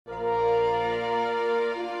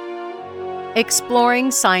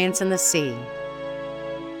Exploring science in the sea.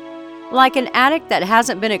 Like an attic that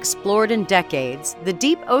hasn't been explored in decades, the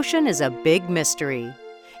deep ocean is a big mystery.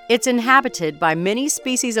 It's inhabited by many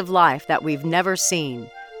species of life that we've never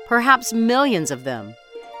seen, perhaps millions of them.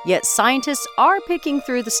 Yet scientists are picking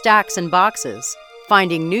through the stacks and boxes,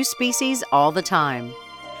 finding new species all the time.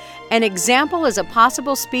 An example is a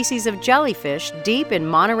possible species of jellyfish deep in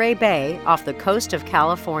Monterey Bay off the coast of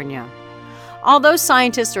California. Although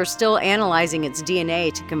scientists are still analyzing its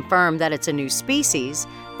DNA to confirm that it's a new species,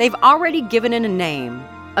 they've already given it a name,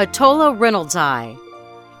 Atolla reynoldsi.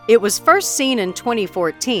 It was first seen in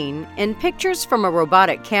 2014 in pictures from a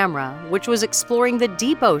robotic camera, which was exploring the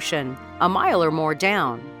deep ocean, a mile or more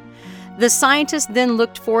down. The scientists then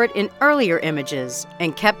looked for it in earlier images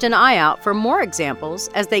and kept an eye out for more examples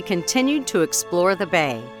as they continued to explore the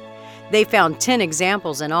bay. They found 10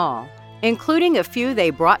 examples in all, including a few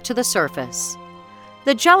they brought to the surface.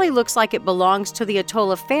 The jelly looks like it belongs to the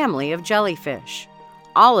Atolla family of jellyfish.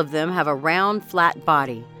 All of them have a round, flat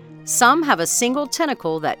body. Some have a single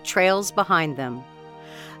tentacle that trails behind them.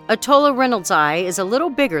 Atolla reynoldsi is a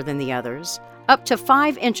little bigger than the others, up to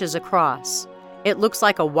 5 inches across. It looks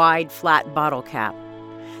like a wide, flat bottle cap.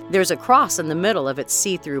 There's a cross in the middle of its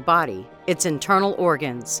see-through body, its internal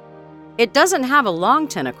organs. It doesn't have a long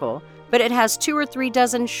tentacle, but it has 2 or 3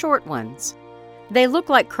 dozen short ones. They look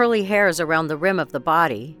like curly hairs around the rim of the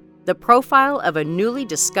body, the profile of a newly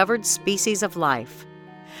discovered species of life.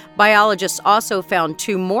 Biologists also found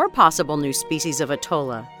 2 more possible new species of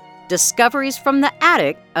Atolla, discoveries from the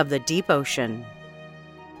attic of the deep ocean.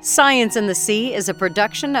 Science in the Sea is a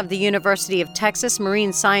production of the University of Texas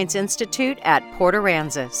Marine Science Institute at Port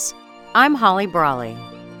Aransas. I'm Holly Brawley.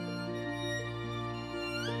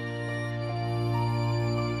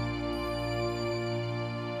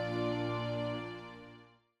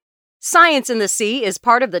 Science in the Sea is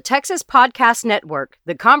part of the Texas Podcast Network,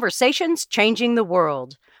 the conversations changing the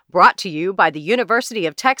world, brought to you by the University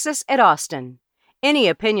of Texas at Austin. Any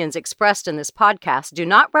opinions expressed in this podcast do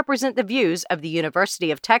not represent the views of the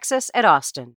University of Texas at Austin.